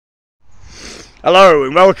Hello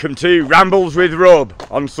and welcome to Rambles with Rob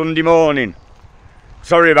on Sunday morning.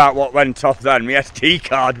 Sorry about what went off then, my SD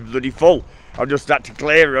card was bloody full. I just had to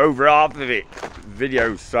clear over half of it,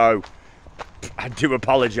 videos, so I do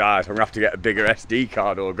apologise. I'm going to have to get a bigger SD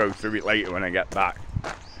card or go through it later when I get back.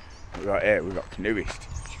 We've got Canoeist,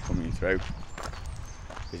 she's coming through.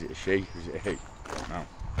 Is it a she? Is it a he? I don't know.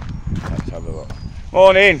 Let's have a look.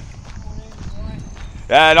 Morning! Morning.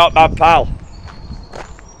 Yeah, not bad, pal.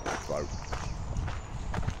 Slow.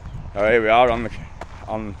 Oh, here we are on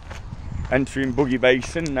entering Buggy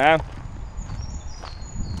Basin now. It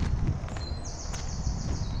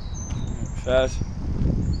says.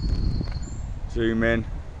 Zoom in.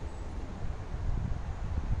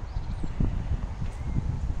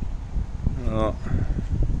 Oh.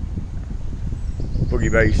 Buggy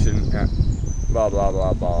Basin, yeah. Blah blah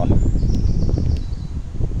blah blah. You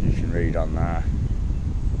can read on there.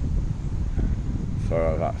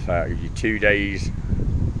 So that gives you 2 days.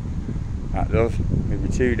 That does, maybe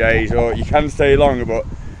 2 days, or you can stay longer, but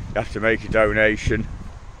you have to make a donation.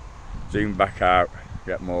 Zoom back out,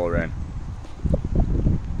 get more in.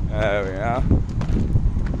 There we are.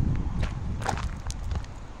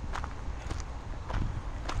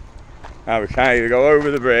 Now we can either go over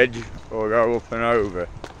the bridge or go up and over.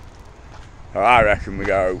 So I reckon we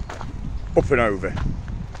go up and over.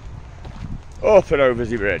 Up and over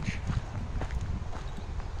the bridge.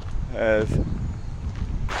 There's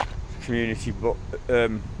community book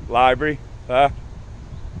library there.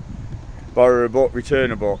 Borrow a book,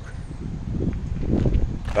 return a book.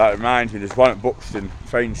 That reminds me, there's one at Buxton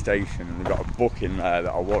train station and they've got a book in there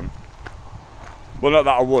that I won. Well, not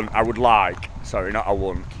that I won, I would like. Sorry, not I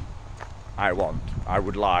want. I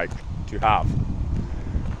would like to have.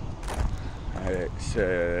 It's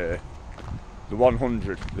the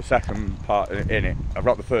 100, the second part in it. I've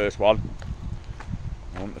got the first one.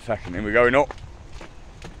 I want the second in. We're going up.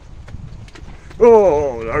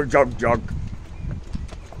 Oh, jog.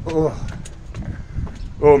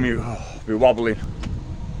 Oh, me wobbling.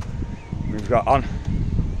 We've got on.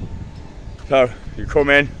 So you come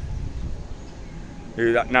in,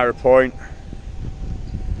 do that narrow point.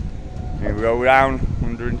 Here we go down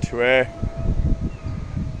under into here.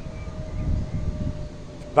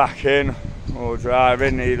 Back in or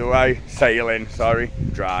driving, either way. Sailing, sorry,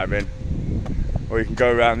 driving. Or you can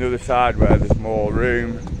go around the other side where there's more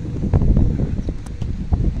room.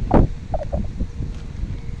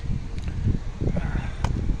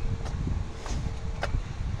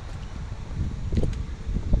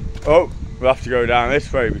 Oh, we'll have to go down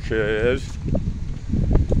this way because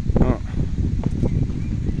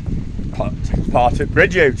part of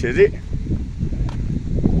bridge out, is it?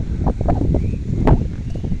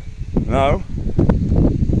 No,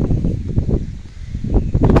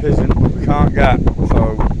 it isn't, but we can't get,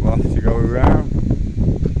 so we'll have to go around,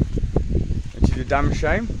 which is a damn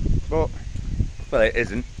shame, but, well, it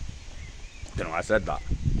isn't. Don't know why I said that.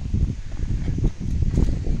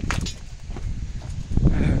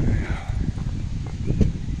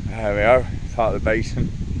 There we are, part of the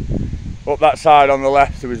basin. Up that side on the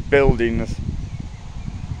left there was buildings,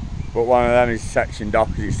 but one of them is sectioned off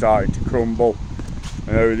because it's starting to crumble.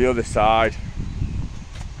 And over the other side,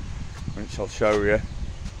 which I'll show you,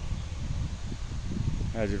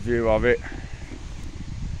 there's a view of it.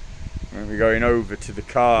 And we're going over to the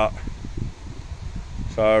cart,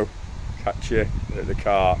 so catch you at the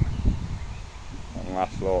cart. One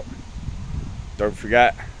last look. Don't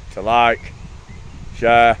forget to like,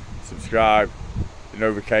 share, subscribe, the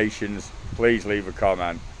notifications, please leave a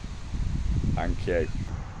comment. Thank you.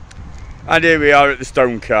 And here we are at the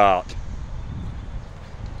stone cart.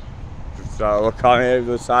 So look on here,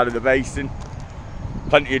 the other side of the basin.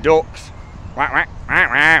 Plenty of ducks. Whack, whack, whack,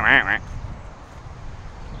 whack, whack, whack.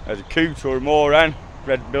 There's a coot or a moor-hen,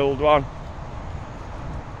 red-billed one.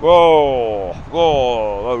 Whoa,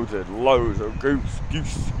 loads of goose. I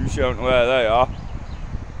don't know where they are.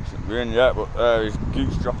 Shouldn't be in yet, but there's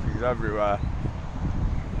goose droppings everywhere.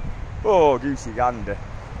 Oh, goosey gander.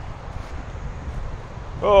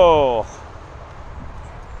 Oh,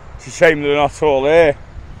 it's a shame they're not all here.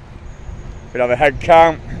 We'd have a head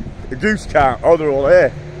count, a goose count. Oh, they're all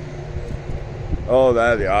here. Oh,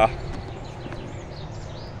 there they are.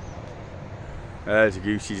 There's the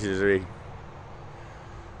goosies, there's a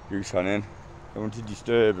goose on in. Don't want to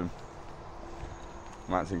disturb them.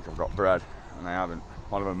 I might think I've got bread, and I haven't.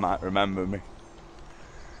 One of them might remember me.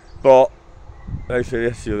 But basically,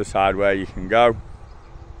 this is the other side where you can go.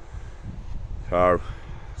 So,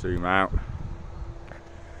 zoom out.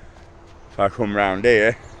 If I come round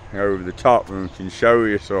here, over the top, and we can show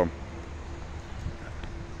you some.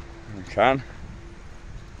 We can.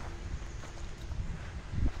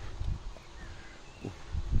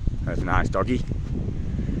 There's a nice doggy.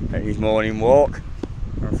 Take his morning walk.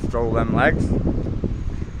 I'll stroll them legs.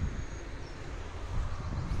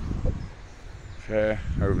 So,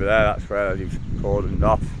 over there, that's where they've cordoned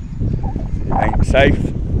off. It ain't safe.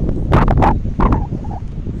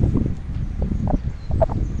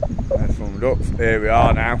 They're some ducks. Here we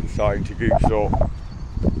are now, starting to goose up.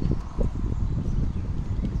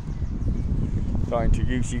 Starting to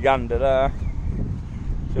goosey gander there.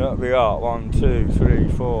 So what we got? 1, 2, 3,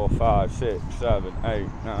 4, 5, 6, 7, 8,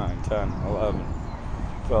 9, 10, 11,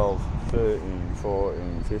 12, 13,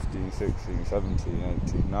 14, 15, 16, 17,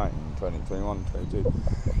 18, 19, 20, 21, 22,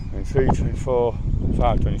 23, 24,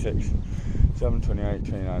 25, 26, 27, 28,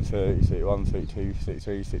 29, 30, 31, 32,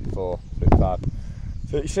 33, 64, 35,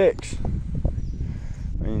 36.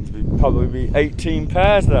 Means it'd probably be 18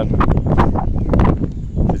 pairs then.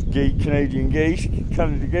 There's Canadian geese,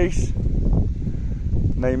 Canada geese.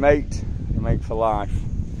 They mate for life,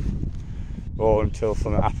 or until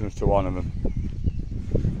something happens to one of them.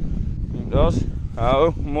 It does.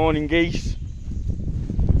 Oh, morning geese.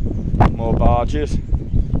 More barges.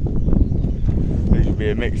 These will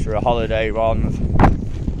be a mixture of holiday ones.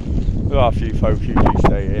 There are a few folk who do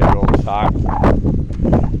stay here all the time.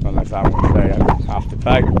 Unless I want to stay, I have to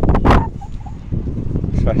pay.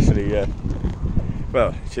 Especially,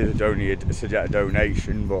 well, it is only a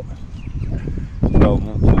donation, but 12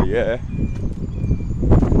 months of the year.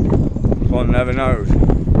 One never knows.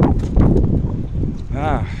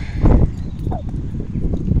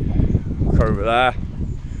 Look over there.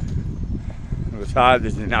 On the side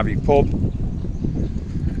there's an Abbey pub.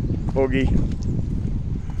 Buggy.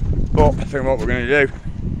 But I think what we're going to do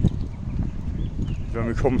is when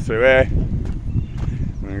we come through here,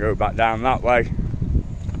 we're going to go back down that way.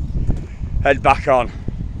 Head back on.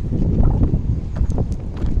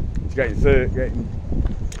 It's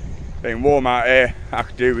getting warm out here. I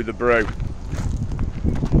could do with the brew.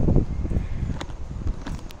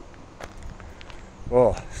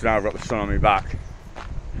 Oh, so now I've got the sun on my back.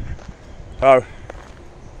 So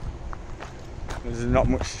there's not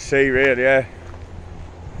much to see really here.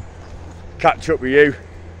 Catch up with you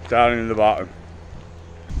down in the bottom.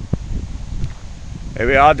 Here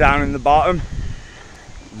we are down in the bottom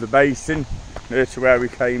of the basin, near to where we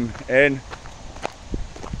came in.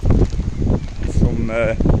 Some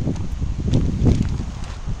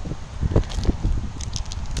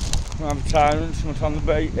advertisements on the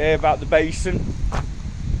here about the basin.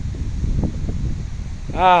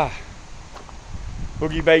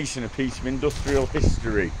 Buggy Basin, a piece of industrial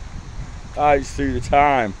history. It's through the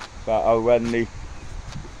time about how when the if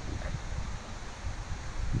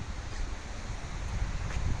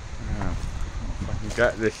I can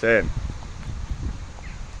get this in.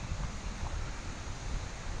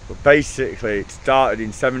 But basically it started in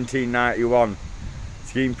 1791.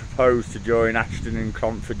 Scheme proposed to join Ashton and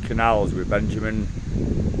Cromford canals with Benjamin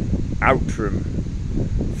Outram,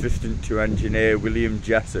 assistant to engineer William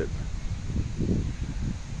Jessup.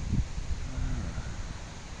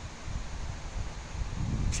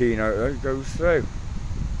 Tino goes through.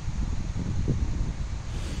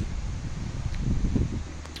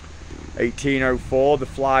 (1804) the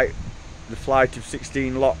flight of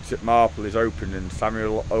 16 locks at Marple is opened and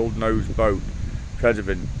Samuel Oldnose boat,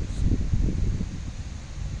 President,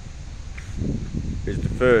 is the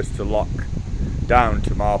first to lock down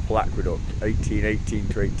to Marple Aqueduct. 1818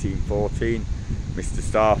 to 1814, Mr.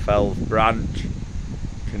 Starfell's branch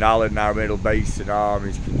canal and now Middle Basin arm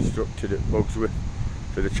is constructed at Bugsworth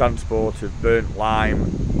for the transport of burnt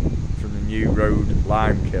lime from the new road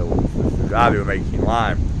lime kilns. They were making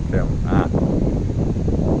lime.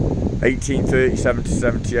 1837 to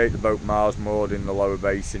 78, the boat Mars moored in the lower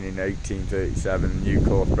basin. In 1837, the new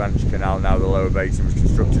Course Branch Canal, now the lower basin, was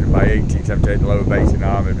constructed, and by 1878 the lower basin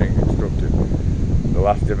arm had been constructed. The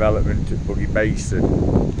last development at Buggy Basin.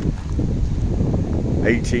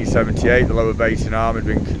 1878, the lower basin arm had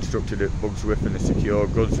been constructed at Bugsworth and a secure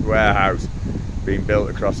goods warehouse being built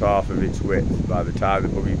across half of its width. By the time the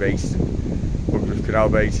Bugsworth Canal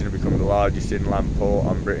Basin had become the largest inland port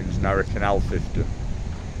on Britain's narrow canal system.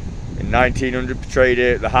 In 1900, portrayed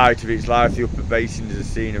here at the height of its life, the upper basin is a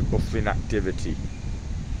scene of bustling activity.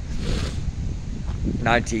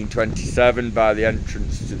 1927, by the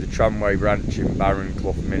entrance to the tramway branch in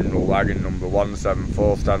Barronclough, mineral wagon number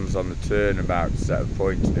 174 stands on the turnabout set of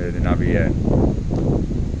points near the Navy Inn.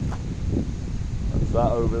 That's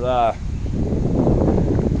that over there.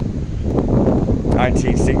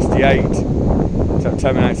 1968,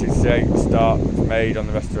 September 1968, start was made on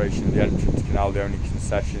the restoration of the entrance canal. The only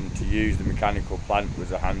concession to use the mechanical plant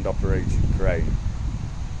was a hand-operated crane.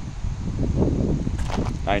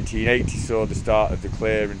 1980 saw the start of the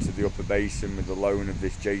clearance of the upper basin with the loan of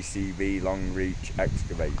this JCB long reach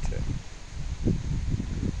excavator.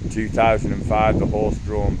 2005, the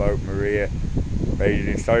horse-drawn boat Maria made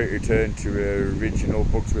an historic return to her original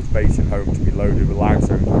Bugsworth Basin home to be loaded with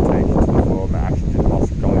limestone and taken to the former Ashton Moss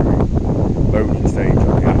Colliery loading stage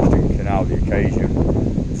on the Ashton Canal. The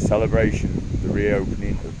occasion, the celebration of the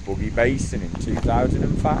reopening of Bugy Basin in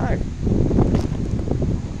 2005.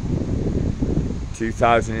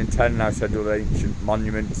 2010, now scheduled ancient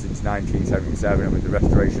monument since 1977, and with the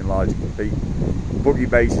restoration largely complete, Bugy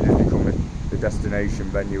Basin has become a destination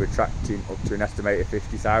venue attracting up to an estimated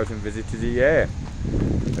 50,000 visitors a year.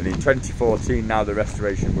 And in 2014, now the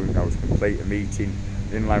restoration of Bugy was complete, a meeting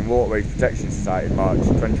the Inland Waterways Protection Society in March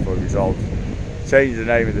 24 resolved to change the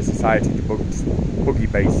name of the society to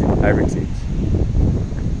Bugy Basin Heritage.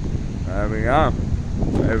 There we go.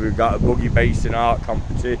 There we've got a Bugy Basin art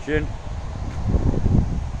competition.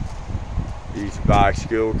 Used by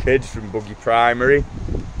school kids from Bugy Primary.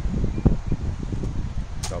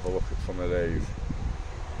 Let's have a look at some of these.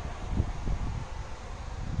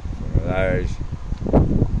 Some of those.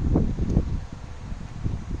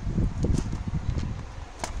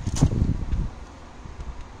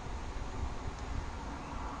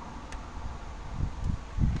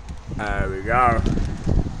 There we go.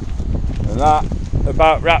 And that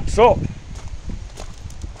about wraps up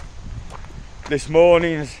this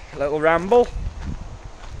morning's little ramble,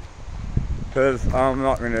 because I'm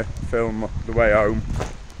not going to film the way home,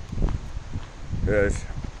 because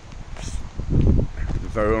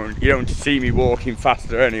you don't see me walking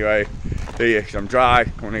faster anyway, do you? Because I'm dry.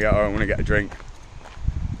 I want to get home, I want to get a drink.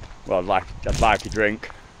 Well, I'd like a drink.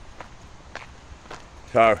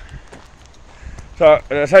 So as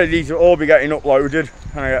I say, these will all be getting uploaded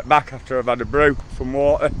when I get back after I've had a brew, some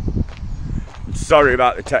water. Sorry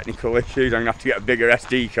about the technical issues, I'm going to have to get a bigger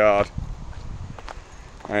SD card.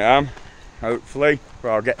 I am, hopefully,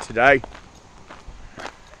 where I'll get today.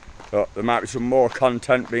 But there might be some more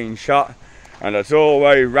content being shot. And as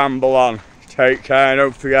always, ramble on. Take care, and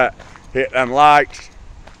don't forget, hit them likes,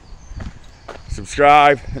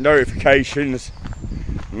 subscribe, notifications,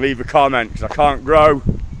 and leave a comment, because I can't grow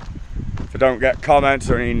if I don't get comments.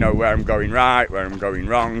 I don't even know where I'm going right, where I'm going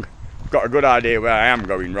wrong. I've got a good idea where I am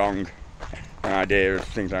going wrong. An idea of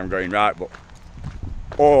things I'm going right, but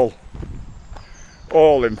all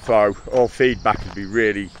info, all feedback would be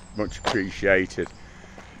really much appreciated.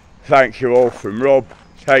 Thank you all from Rob.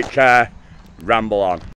 Take care. Ramble on.